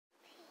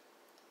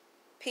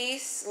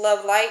Peace,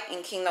 love, light,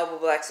 and King Noble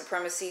Black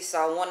Supremacy. So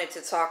I wanted to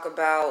talk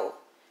about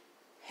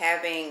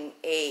having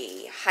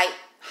a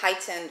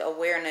heightened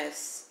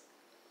awareness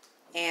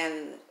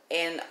and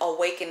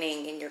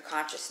awakening in your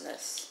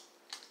consciousness,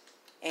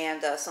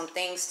 and some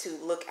things to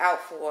look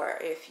out for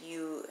if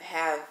you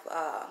have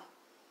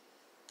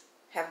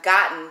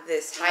gotten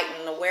this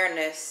heightened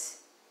awareness.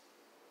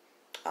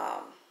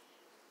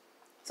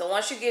 So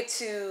once you get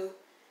to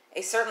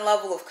a certain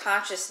level of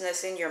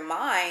consciousness in your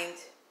mind,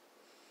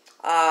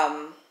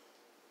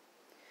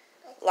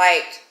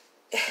 like,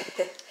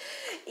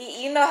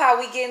 you know how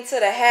we get into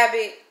the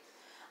habit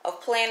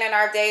of planning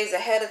our days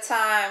ahead of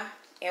time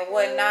and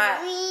whatnot,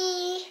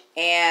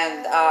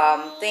 and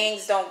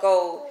things don't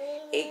go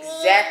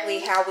exactly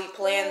how we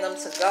plan them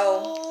to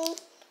go,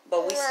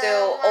 but we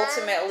still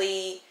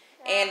ultimately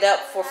end up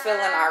fulfilling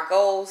our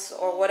goals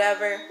or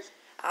whatever.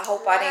 I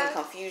hope I didn't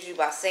confuse you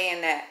by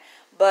saying that,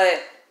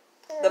 but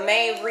the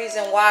main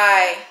reason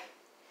why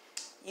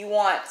you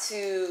want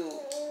to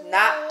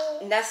not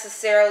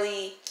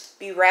necessarily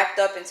be wrapped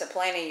up into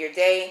planning your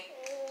day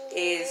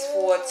is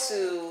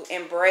to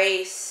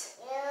embrace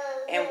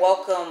and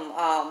welcome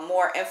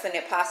more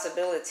infinite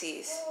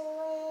possibilities,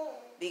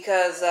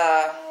 because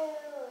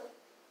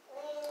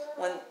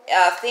when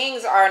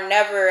things are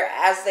never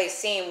as they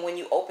seem when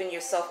you open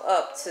yourself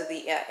up to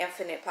the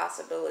infinite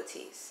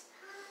possibilities.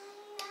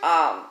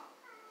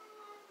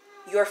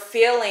 Your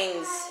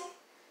feelings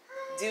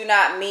do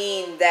not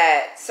mean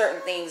that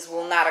certain things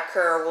will not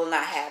occur, will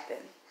not happen.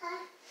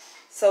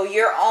 So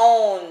your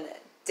own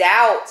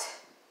doubt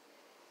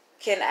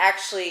can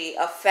actually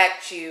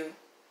affect you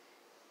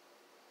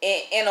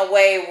in a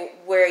way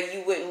where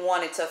you wouldn't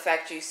want it to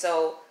affect you.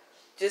 So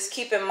just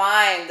keep in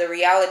mind the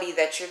reality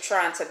that you're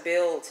trying to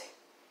build,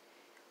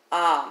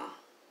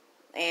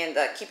 and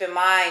keep in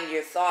mind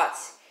your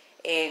thoughts,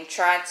 and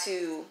try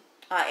to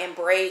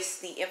embrace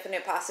the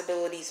infinite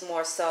possibilities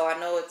more so. I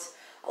know it's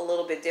a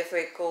little bit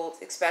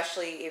difficult,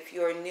 especially if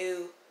you're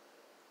new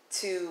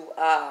to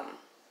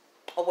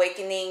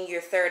awakening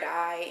your third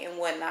eye and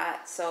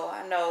whatnot. So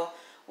I know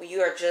when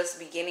you are just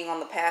beginning on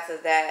the path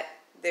of that,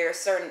 there are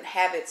certain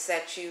habits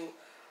that you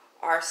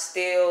are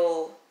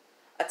still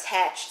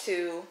attached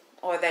to,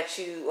 or that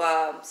you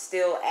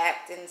still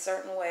act in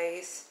certain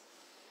ways.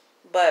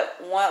 But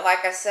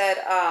like I said,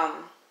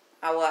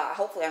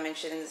 hopefully I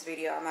mentioned in this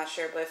video, I'm not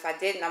sure, but if I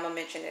didn't, I'm gonna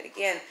mention it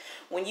again.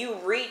 When you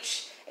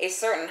reach a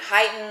certain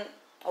heightened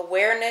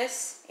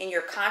awareness in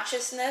your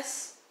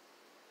consciousness,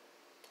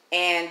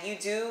 and you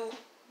do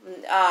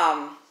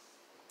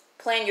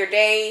plan your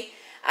day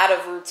out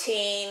of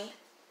routine,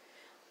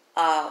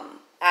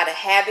 out of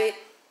habit,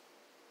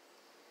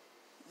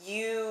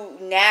 you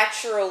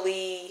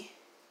naturally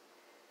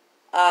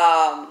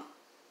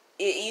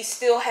you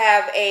still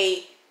have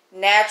a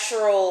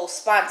natural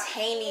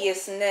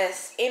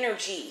spontaneousness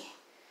energy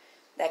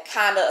that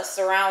kind of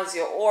surrounds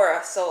your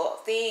aura. So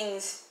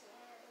things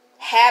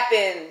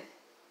happen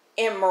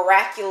in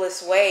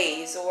miraculous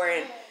ways, or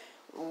in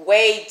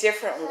way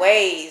different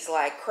ways,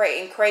 like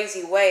in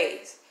crazy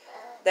ways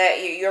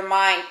that your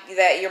mind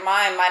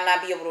might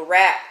not be able to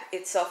wrap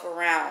itself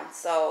around.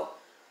 So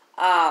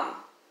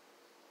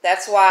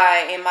that's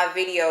why in my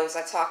videos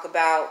I talk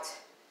about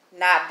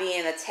not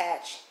being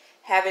attached,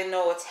 having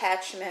no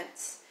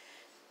attachments,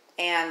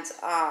 and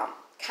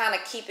kind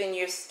of keeping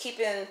your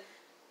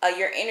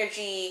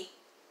energy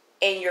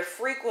and your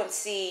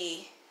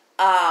frequency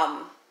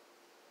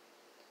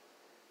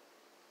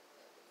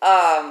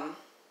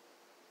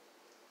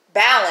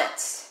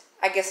balanced,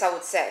 I guess I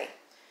would say.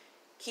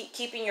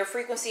 Keeping your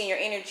frequency and your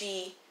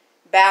energy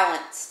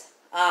balanced.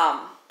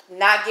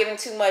 Not giving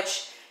too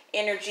much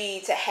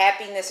energy to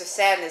happiness or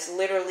sadness.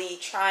 Literally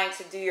trying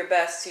to do your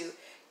best to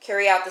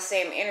carry out the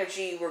same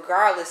energy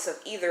regardless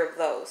of either of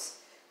those.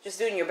 Just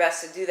doing your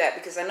best to do that,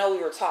 because I know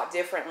we were taught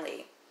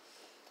differently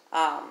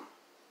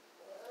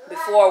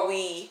before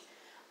we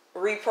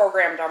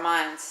reprogrammed our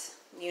minds,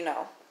 you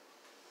know.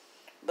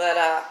 But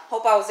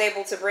hope I was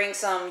able to bring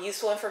some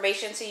useful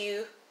information to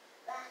you.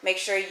 Make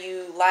sure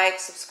you like,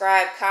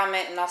 subscribe,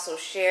 comment, and also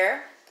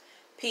share.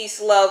 Peace,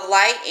 love,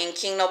 light, and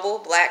King Noble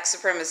Black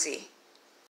Supremacy.